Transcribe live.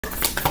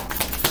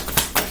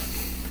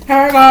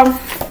Here we go.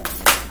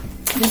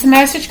 This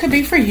message could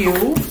be for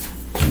you.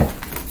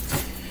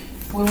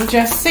 We will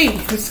just see.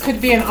 This could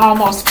be an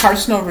almost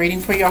personal reading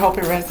for you. I hope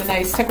it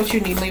resonates. Take what you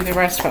need, leave the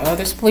rest for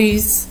others,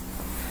 please.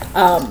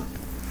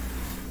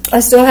 I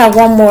still have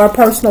one more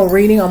personal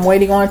reading I'm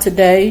waiting on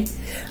today.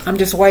 I'm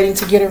just waiting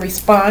to get a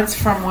response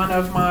from one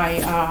of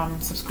my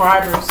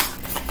subscribers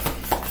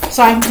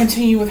so I can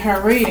continue with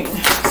her reading.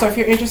 So if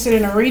you're interested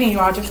in a reading, you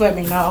all just let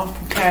me know,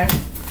 okay?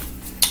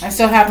 I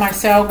still have my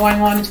sale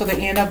going on until the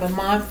end of the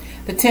month.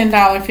 The $10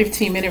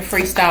 15-minute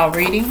freestyle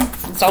reading.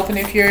 It's open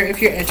if you're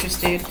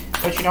interested,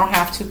 but you don't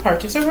have to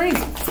purchase a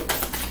reading.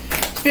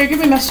 Spirit, give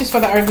me messages for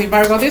the earthly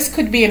Virgo. This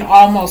could be an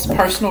almost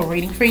personal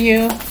reading for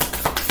you.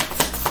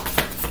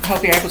 I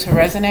hope you're able to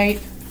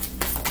resonate.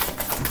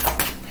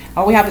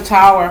 Oh, we have the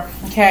Tower.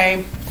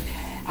 Okay.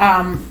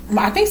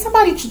 I think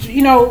somebody,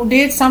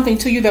 did something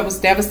to you that was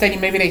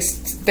devastating. Maybe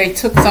they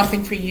took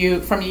something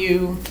from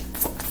you.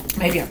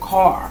 Maybe a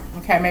car.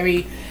 Okay.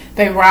 Maybe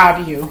they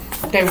robbed you.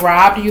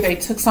 They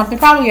took something,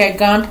 probably at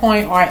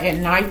gunpoint or at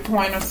knife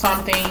point or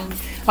something.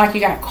 Like you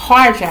got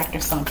carjacked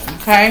or something,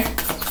 okay?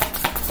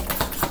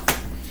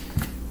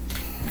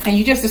 And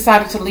you just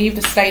decided to leave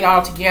the state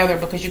altogether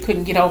because you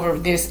couldn't get over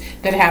this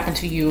that happened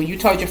to you. You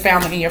told your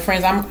family and your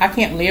friends, I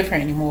can't live here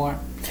anymore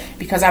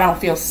because I don't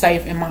feel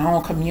safe in my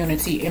own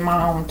community, in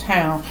my own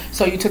town.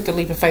 So you took the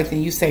leap of faith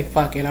and you say,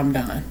 fuck it, I'm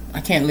done.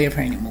 I can't live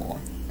here anymore,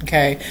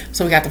 okay?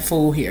 So we got the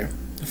Fool here.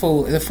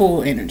 The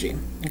fool energy.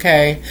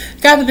 Okay,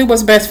 you got to do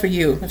what's best for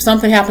you. If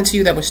something happened to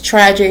you that was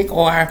tragic,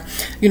 or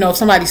if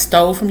somebody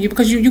stole from you,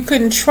 because you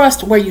couldn't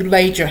trust where you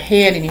laid your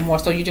head anymore,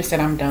 so you just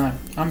said, I'm done,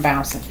 I'm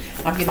bouncing,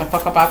 I'm getting the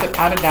fuck up out of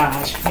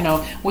Dodge.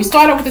 We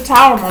started with the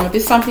Tower moment.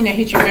 This is something that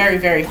hit you very,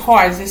 very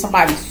hard. Is this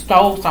somebody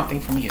stole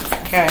something from you?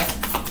 Okay,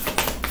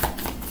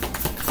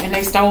 and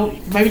they stole,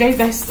 maybe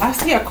I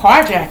see a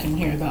carjacking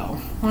here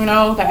though.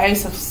 The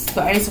Ace of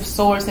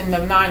Swords and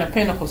the Nine of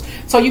Pentacles.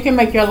 So you can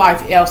make your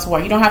life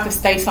elsewhere. You don't have to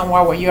stay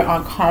somewhere where you're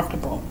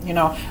uncomfortable.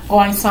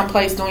 Going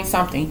someplace, doing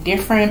something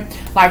different,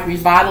 like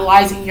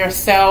revitalizing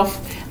yourself,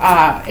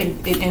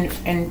 and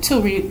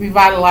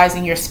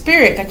revitalizing your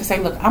spirit. That can say,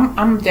 look,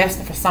 I'm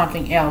destined for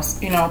something else.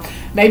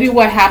 Maybe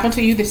what happened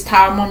to you, this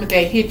Tower moment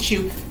that hit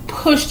you,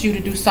 pushed you to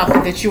do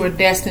something that you were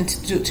destined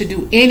to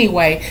do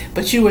anyway,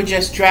 but you were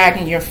just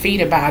dragging your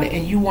feet about it,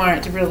 and you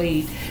weren't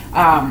really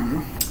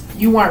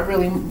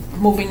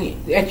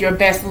moving at your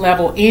best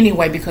level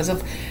anyway because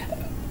of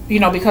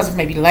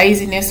maybe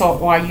laziness,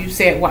 or you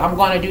said, well, I'm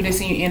going to do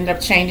this, and you end up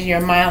changing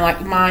your mind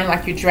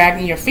like you're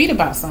dragging your feet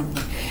about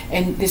something.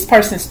 And this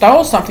person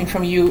stole something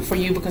from you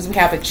because we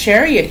have a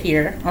Chariot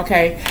here,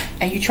 okay,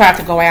 and you tried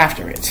to go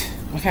after it,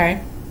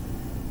 okay,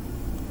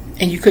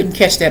 and you couldn't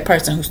catch that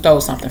person who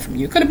stole something from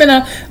you. It could have been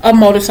a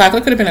motorcycle,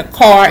 it could have been a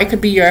car, it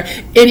could be your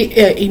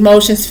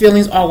emotions,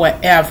 feelings, or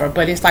whatever,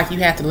 but it's like you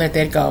had to let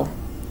that go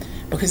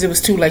because it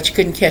was too late. You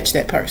couldn't catch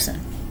that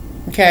person.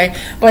 Okay,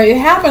 but it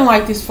happened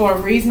like this for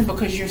a reason,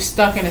 because you're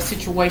stuck in a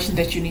situation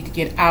that you need to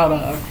get out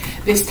of.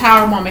 This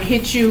Tower moment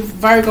hit you,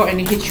 Virgo,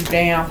 and it hit you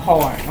damn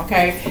hard.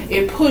 Okay,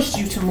 it pushed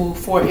you to move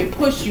forward. It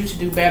pushed you to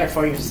do better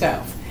for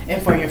yourself and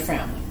for your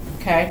family.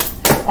 Okay,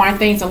 aren't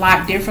things a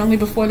lot differently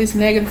before this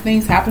negative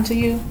things happened to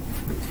you?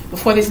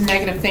 Before this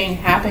negative thing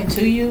happened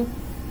to you,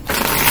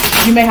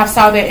 you may have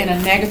saw that in a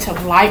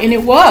negative light, and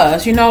it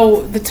was,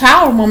 the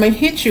Tower moment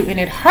hit you and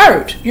it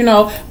hurt,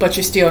 but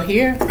you're still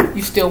here.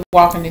 You're still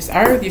walking this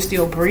earth. You're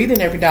still breathing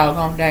every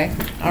doggone day.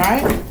 All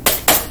right? All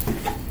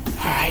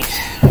right.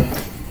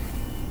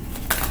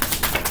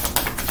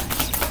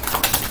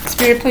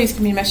 Spirit, please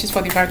give me a message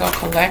for the Virgo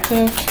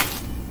Collective.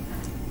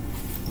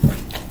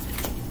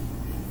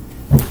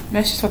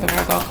 Message for the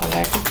Virgo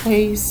Collective,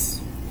 please.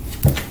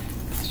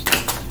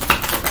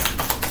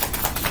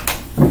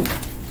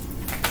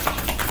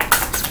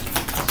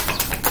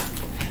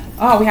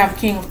 Oh, we have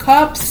King of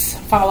Cups,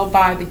 followed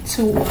by the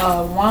Two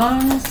of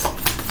Wands.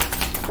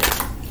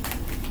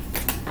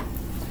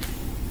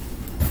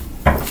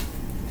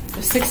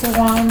 The Six of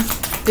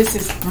Wands. This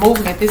is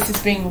movement. This is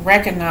being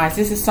recognized.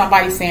 This is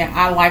somebody saying,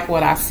 I like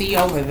what I see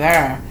over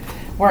there.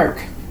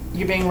 Work.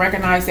 You're being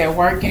recognized at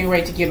work, getting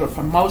ready to get a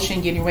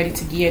promotion, getting ready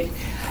to get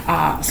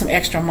some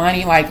extra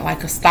money,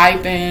 like a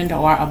stipend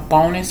or a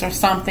bonus or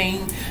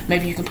something.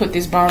 Maybe you can put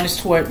this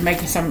bonus toward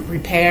making some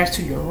repairs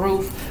to your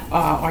roof,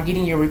 or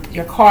getting your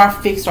car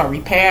fixed or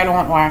repaired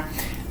on, or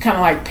kind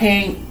of like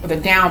paying the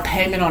down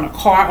payment on a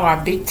car or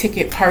a big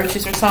ticket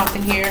purchase or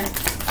something here.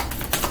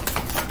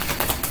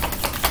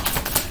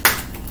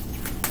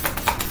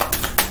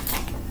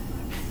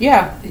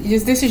 Yeah,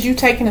 this is you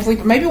taking a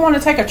sleep. Maybe you want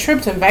to take a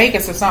trip to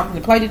Vegas or something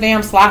to play the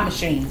damn slot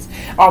machines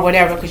or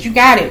whatever, because you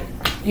got it.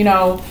 You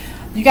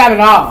got it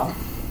all.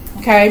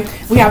 Okay,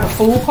 we have the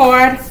Fool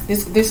card.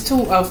 This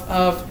Two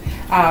of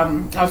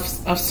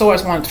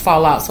Swords wanted to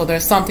fall out. So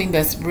there's something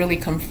that's really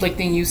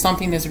conflicting you,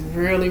 something that's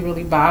really,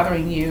 really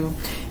bothering you.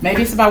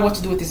 Maybe it's about what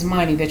to do with this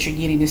money that you're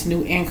getting, this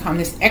new income,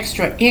 this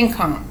extra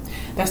income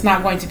that's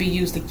not going to be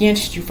used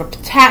against you for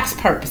tax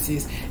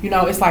purposes.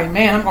 It's like,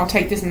 man, I'm going to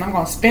take this and I'm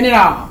going to spend it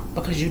all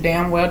because you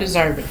damn well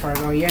deserve it,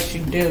 Virgo. Yes,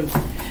 you do.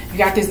 You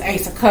got this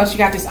Ace of Cups. You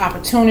got this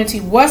opportunity.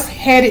 What's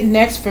headed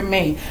next for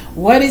me?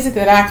 What is it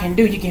that I can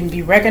do? You can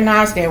be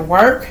recognized at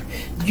work.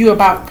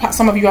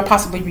 Some of you are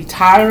possibly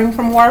retiring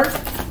from work.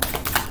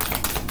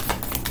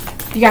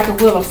 You got the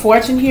Wheel of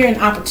Fortune here, an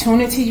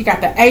opportunity. You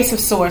got the Ace of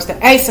Swords, the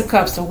Ace of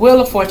Cups, the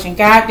Wheel of Fortune.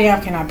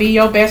 Goddamn, can I be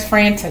your best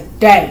friend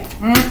today?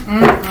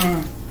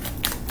 And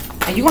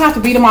you're going to have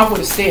to beat them off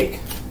with a stick.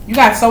 You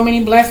got so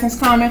many blessings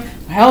coming.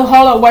 Hold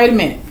up, wait a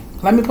minute.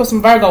 Let me put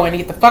some Virgo in.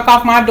 Get the fuck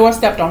off my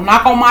doorstep. Don't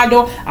knock on my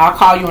door. I'll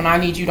call you when I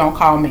need you. Don't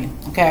call me.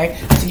 Okay?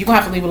 So you're going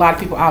to have to leave a lot of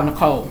people out in the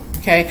cold.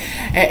 Okay?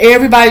 And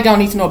everybody don't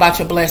need to know about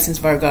your blessings,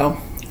 Virgo.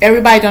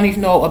 Everybody don't need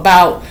to know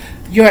about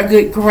your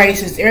good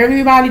graces.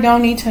 Everybody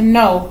don't need to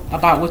know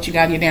about what you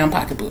got in your damn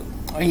pocketbook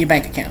or in your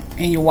bank account,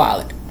 in your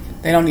wallet.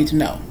 They don't need to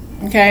know.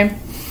 Okay?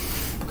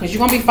 Because you're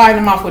going to be fighting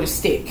them off with a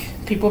stick.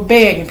 People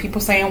begging.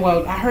 People saying,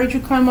 well, I heard you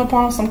come up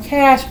on some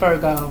cash,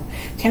 Virgo.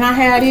 Can I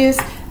have this?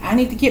 I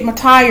need to get my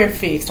tire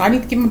fixed. Or I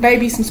need to get my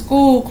baby some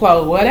school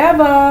clothes.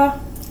 Whatever.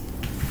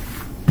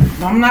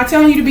 I'm not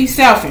telling you to be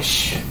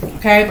selfish.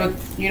 Okay? But,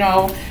 you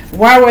know,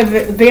 where were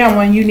them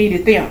when you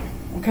needed them?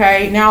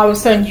 Okay? Now all of a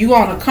sudden you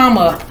want to come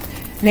up.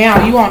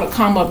 Now you want to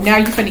come up. Now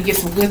you're finna get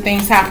some good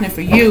things happening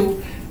for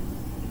you.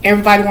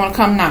 Everybody want to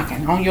come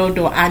knocking on your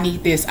door. I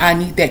need this. I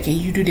need that. Can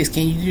you do this?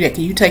 Can you do that?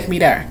 Can you take me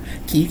there?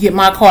 Can you get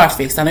my car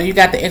fixed? I know you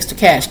got the extra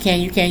cash. Can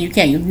you?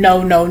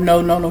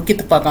 No. Get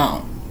the fuck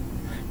on.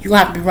 You're going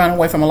to have to be running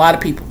away from a lot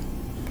of people.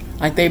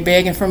 Like they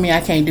begging for me.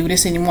 I can't do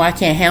this anymore. I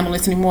can't handle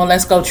this anymore.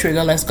 Let's go,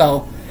 Trigger. Let's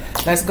go.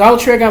 Let's go,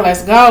 Trigger.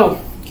 Let's go.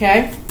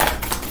 Okay?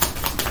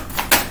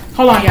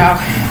 Hold on, y'all.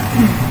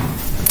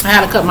 I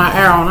had to cut my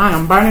hair on. I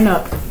am burning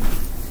up.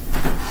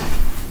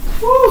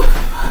 Woo.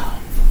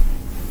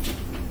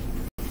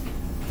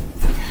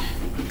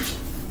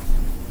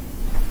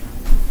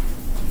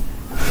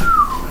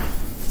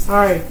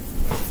 Sorry.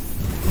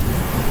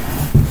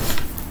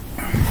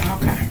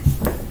 Okay.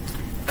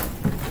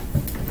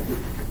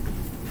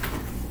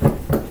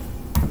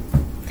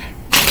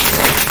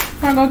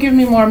 I'm going to give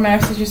me more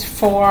messages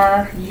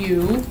for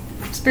you.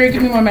 Spirit,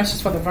 give me more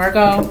messages for the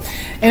Virgo.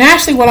 And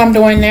actually what I'm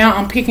doing now,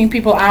 I'm picking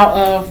people out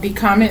of the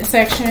comment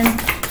section.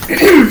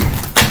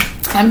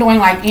 I'm doing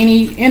like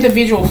any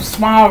individual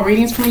small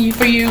readings for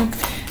you.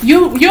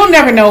 You'll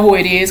never know who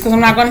it is because I'm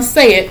not going to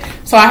say it.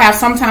 So I have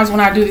sometimes when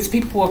I do this,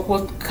 people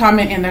will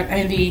comment in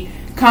the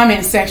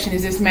comment section,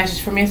 is this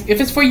message for me? If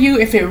it's for you,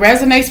 if it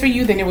resonates for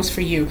you, then it was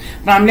for you.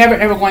 But I'm never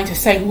ever going to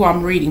say who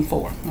I'm reading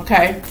for.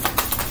 Okay?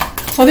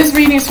 So this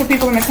reading is for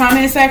people in the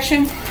comment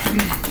section.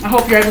 I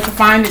hope you're able to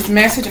find this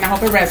message and I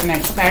hope it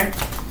resonates. Okay?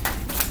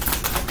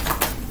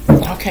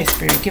 Okay,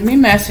 Spirit, give me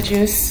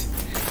messages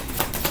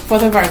for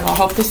the Virgo. I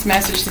hope this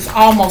message, this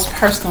almost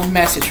personal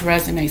message,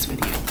 resonates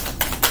with you.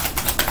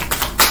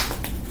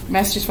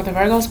 Messages for the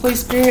Virgos,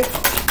 please, Spirit.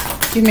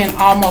 Give me an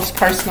almost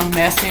personal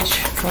message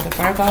for the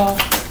Virgo.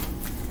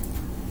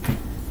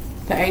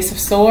 The Ace of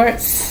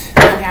Swords.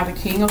 We have the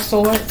King of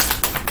Swords.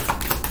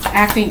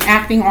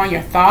 Acting on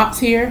your thoughts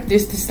here.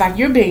 This is like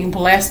you're being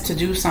blessed to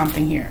do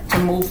something here, to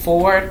move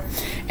forward,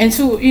 and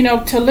to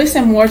to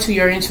listen more to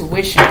your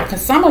intuition,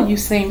 because some of you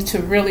seem to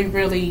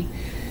really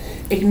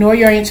ignore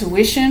your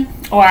intuition,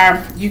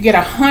 or you get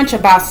a hunch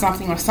about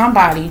something or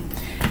somebody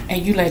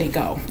and you let it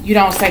go. You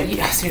don't say,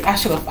 I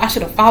should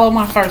have followed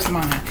my first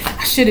mind.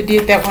 I should have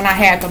did that when I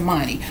had the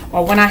money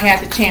or when I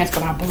had the chance,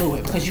 but I blew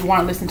it because you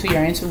weren't listening to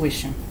your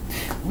intuition.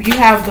 You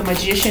have the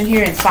Magician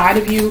here inside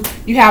of you.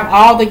 You have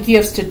all the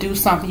gifts to do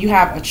something. You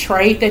have a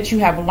trade that you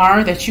have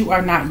learned that you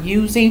are not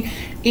using.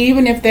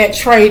 Even if that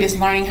trade is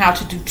learning how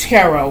to do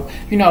tarot,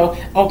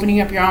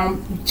 opening up your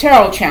own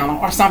tarot channel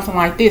or something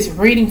like this,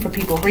 reading for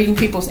people, reading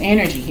people's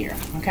energy here,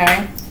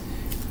 okay?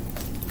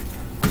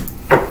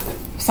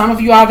 Some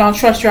of you all don't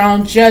trust your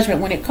own judgment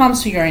when it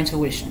comes to your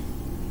intuition.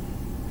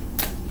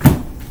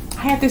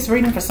 I had this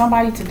reading for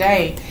somebody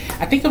today.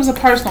 I think it was a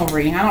personal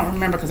reading. I don't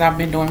remember because I've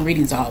been doing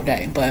readings all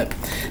day. But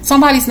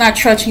somebody's not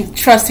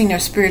trusting their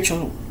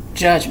spiritual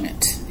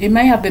judgment. It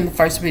may have been the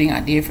first reading I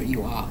did for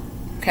you all.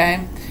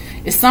 Okay?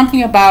 It's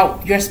something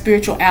about your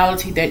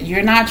spirituality that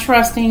you're not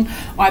trusting,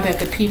 or that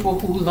the people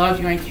who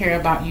love you and care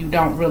about you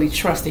don't really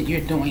trust that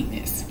you're doing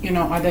this.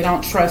 Or they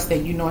don't trust that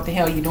you know what the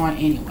hell you're doing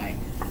anyway.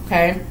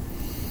 Okay?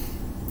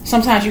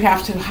 Sometimes you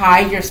have to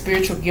hide your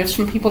spiritual gifts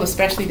from people,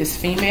 especially this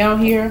female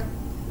here,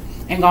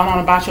 and go on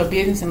about your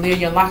business and live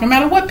your life, no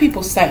matter what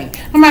people say,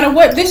 no matter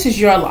what. This is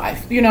your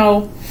life.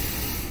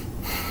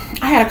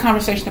 I had a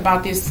conversation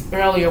about this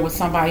earlier with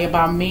somebody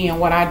about me and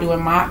what I do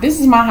this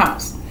is my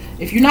house.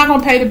 If you're not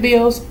going to pay the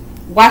bills,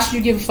 why should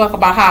you give a fuck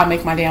about how I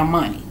make my damn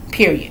money?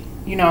 Period.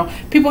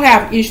 People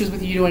have issues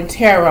with you doing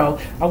tarot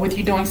or with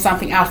you doing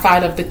something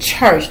outside of the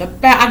church.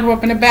 I grew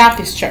up in a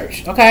Baptist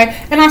church,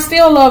 okay? And I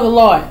still love the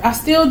Lord. I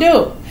still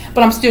do.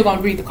 But I'm still going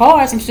to read the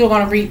cards. I'm still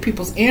going to read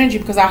people's energy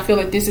because I feel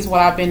that this is what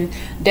I've been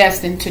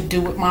destined to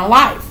do with my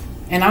life.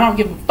 And I don't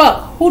give a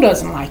fuck who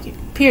doesn't like it.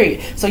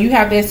 Period. So you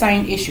have that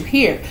same issue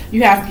here.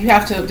 You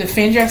have to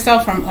defend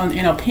yourself from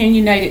an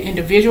opinionated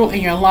individual in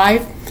your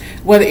life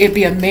whether it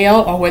be a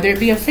male or whether it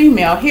be a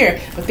female here.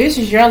 But this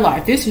is your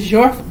life. This is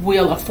your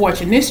wheel of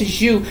fortune. This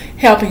is you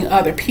helping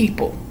other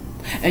people.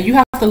 And you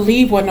have to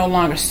leave what no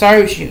longer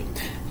serves you.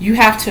 You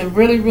have to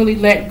really, really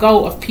let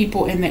go of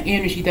people and the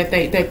energy that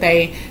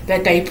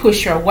they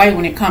push your way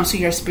when it comes to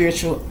your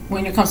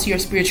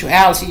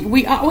spirituality.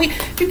 You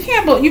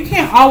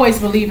can't always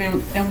believe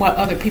in what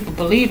other people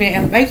believe in,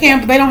 and they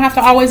don't have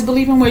to always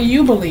believe in what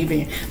you believe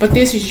in. But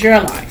this is your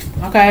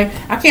life, okay?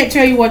 I can't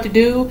tell you what to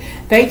do.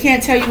 They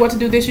can't tell you what to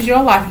do. This is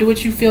your life. Do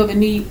what you feel the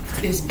need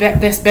is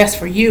that's best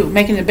for you.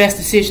 Making the best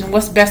decision.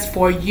 What's best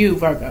for you,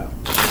 Virgo?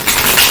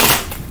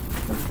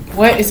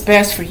 What is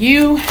best for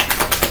you?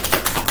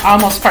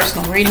 Almost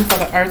personal reading for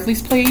the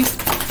earthlies, please.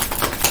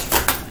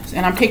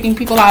 And I'm picking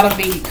people out of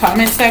the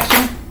comment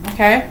section,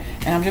 okay?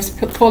 And I'm just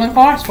pulling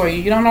cards for you.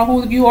 You don't know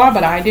who you are,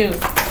 but I do.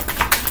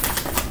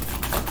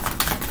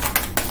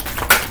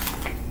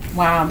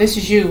 Wow, this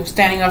is you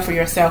standing up for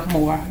yourself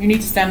more. You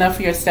need to stand up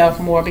for yourself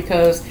more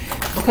because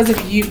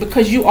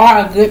you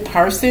are a good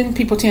person.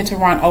 People tend to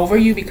run over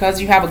you because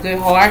you have a good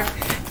heart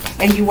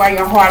and you wear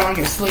your heart on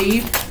your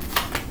sleeve,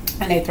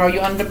 and they throw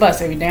you under the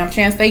bus every damn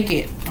chance they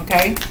get,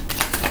 okay?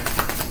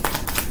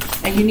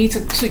 And you need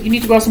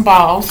to grow some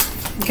balls,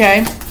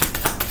 okay?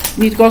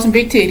 You need to grow some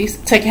big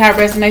titties. Take it how it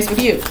resonates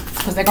with you,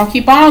 because they're gonna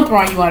keep on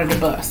throwing you under the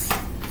bus,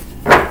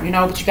 you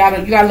know. But you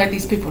gotta let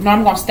these people know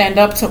I'm gonna stand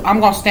up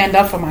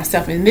for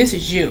myself, and this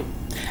is you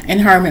in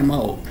hermit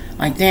mode.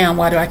 Like, damn,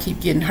 why do I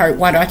keep getting hurt?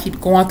 Why do I keep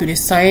going through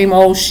this same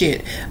old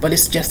shit? But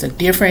it's just a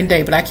different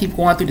day. But I keep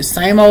going through the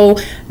same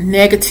old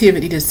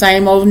negativity, the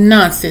same old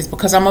nonsense,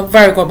 because I'm a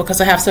Virgo, because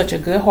I have such a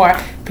good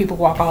heart. People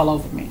walk all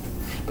over me.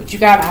 But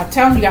I'm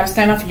telling you, you gotta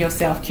stand up for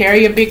yourself.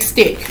 Carry a big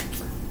stick,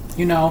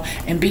 you know,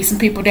 and beat some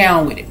people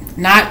down with it.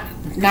 Not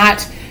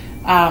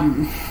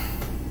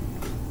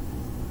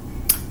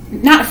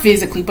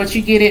physically, but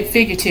you get it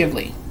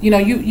figuratively. You know,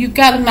 you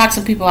gotta knock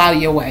some people out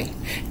of your way.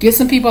 Get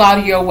some people out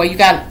of your way. You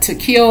got to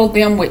kill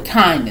them with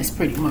kindness,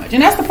 pretty much.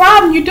 And that's the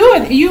problem. You do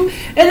it.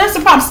 And that's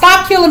the problem.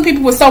 Stop killing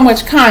people with so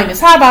much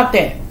kindness. How about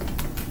that?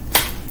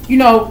 You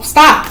know,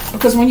 stop.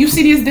 Because when you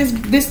see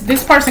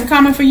this person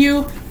coming for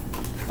you,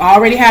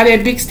 already have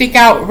that big stick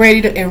out,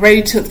 ready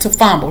to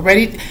fumble.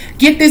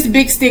 Get this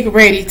big stick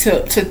ready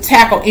to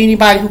tackle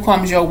anybody who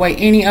comes your way.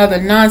 Any other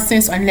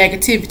nonsense or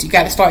negativity, you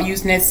got to start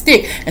using that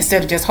stick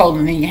instead of just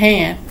holding it in your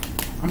hand.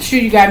 I'm sure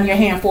you got it in your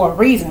hand for a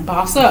reason.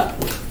 Boss up,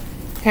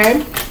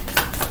 okay?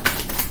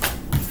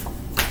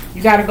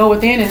 You got to go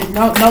within and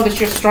know that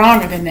you're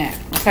stronger than that,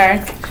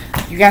 okay?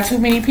 You got too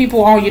many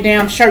people on your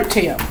damn shirt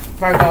tail,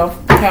 Virgo.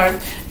 Okay?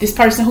 This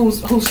person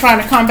who's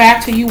trying to come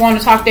back to you, want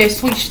to talk that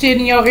sweet shit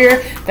in your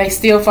ear, they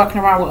still fucking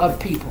around with other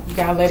people. You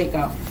gotta let it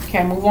go.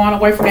 Okay, move on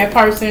away from that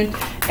person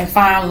and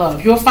find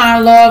love. You'll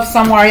find love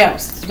somewhere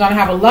else. You're gonna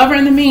have a lover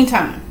in the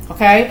meantime.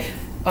 Okay,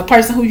 a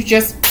person who you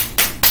just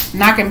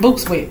knocking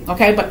boots with.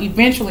 Okay, but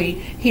eventually,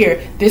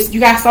 here, you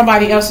got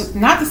somebody else.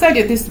 Not to say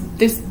that this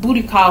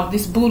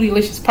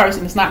bootylicious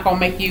person is not gonna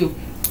make you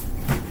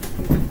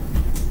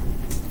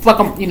fuck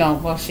them. You know,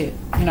 well, shit.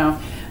 You know.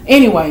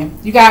 Anyway,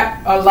 you got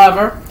a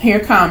lover here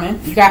coming.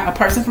 You got a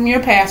person from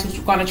your past who's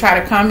going to try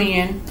to come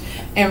in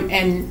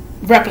and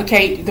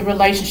replicate the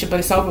relationship, but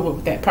it's over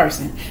with that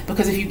person.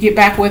 Because if you get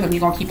back with them,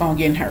 you're going to keep on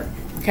getting hurt.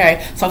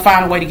 Okay? So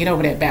find a way to get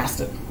over that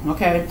bastard.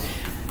 Okay?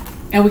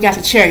 And we got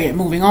the Chariot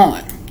moving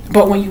on.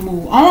 But when you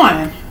move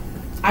on,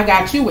 I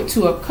got you with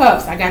Two of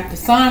Cups. I got the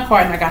Sun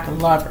card and I got the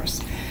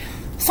Lovers.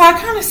 So I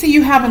kind of see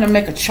you having to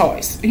make a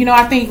choice. You know,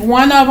 I think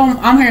one of them,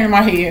 I'm hearing in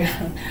my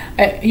head,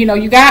 you know,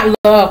 you got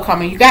love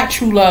coming. You got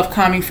true love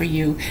coming for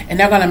you. And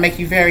they're going to make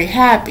you very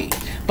happy.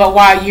 But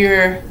while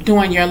you're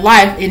doing your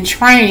life in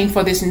training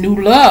for this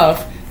new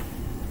love,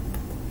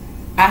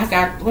 I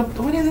got,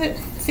 what is it?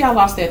 See, I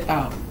lost that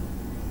thought.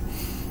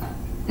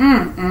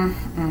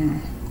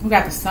 We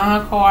got the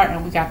Sun card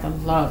and we got the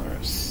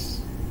Lovers.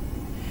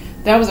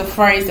 That was a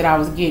phrase that I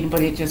was getting,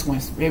 but it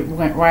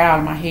went right out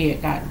of my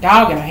head. God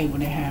dog it, I hate when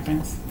that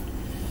happens.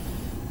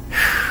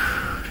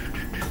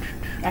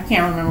 I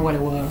can't remember what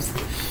it was.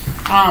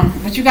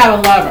 But you got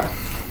a lover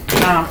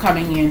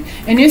coming in.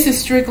 And this is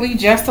strictly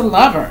just a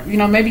lover. You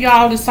know, maybe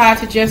y'all decide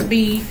to just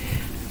be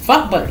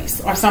fuck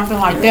buddies or something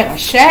like that. Or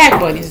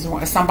shag buddies,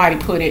 as somebody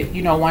put it,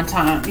 you know, one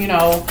time. You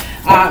know,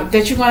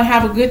 that you're going to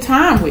have a good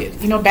time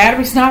with. You know,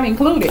 batteries not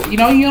included. You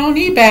know, you don't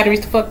need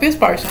batteries to fuck this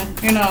person,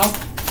 you know.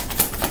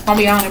 Gonna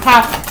be on and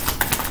popping.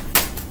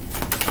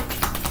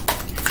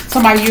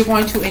 Somebody you're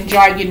going to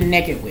enjoy getting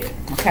naked with,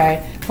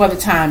 okay, for the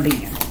time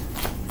being.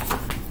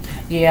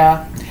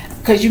 Yeah,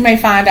 because you may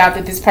find out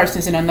that this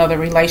person's in another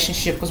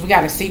relationship, because we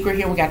got a secret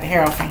here, we got the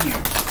Hierophant here.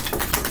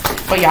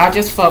 But y'all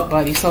just fuck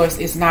buddies, so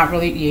it's not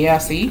really, yeah,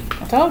 see,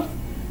 I told you.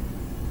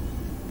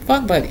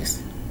 Fuck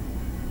buddies.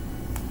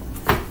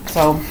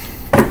 So,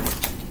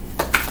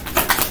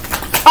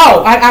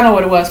 oh, I know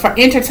what it was. For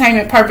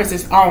entertainment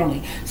purposes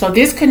only. So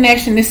this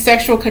connection, this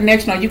sexual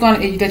connection, that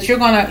you're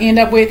gonna end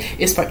up with,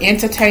 is for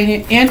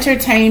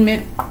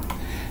entertainment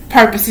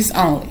purposes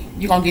only.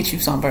 You're gonna get you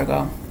some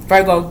Virgo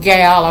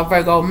gal or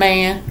Virgo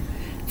man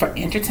for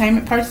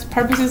entertainment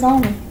purposes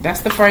only.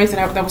 That's the phrase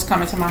that was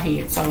coming to my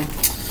head. So, all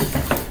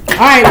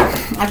right,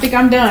 I think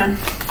I'm done.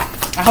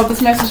 I hope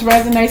this message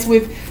resonates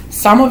with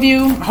some of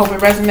you. I hope it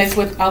resonates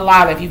with a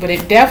lot of you, but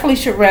it definitely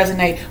should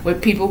resonate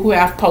with people who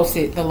have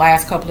posted the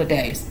last couple of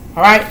days.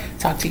 All right,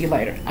 talk to you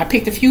later. I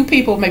picked a few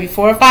people, maybe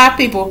 4 or 5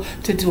 people,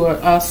 to do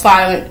a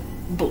silent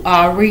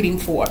reading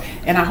for,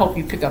 and I hope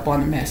you pick up on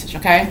the message.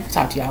 Okay,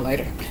 talk to y'all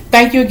later.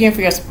 Thank you again for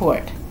your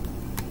support.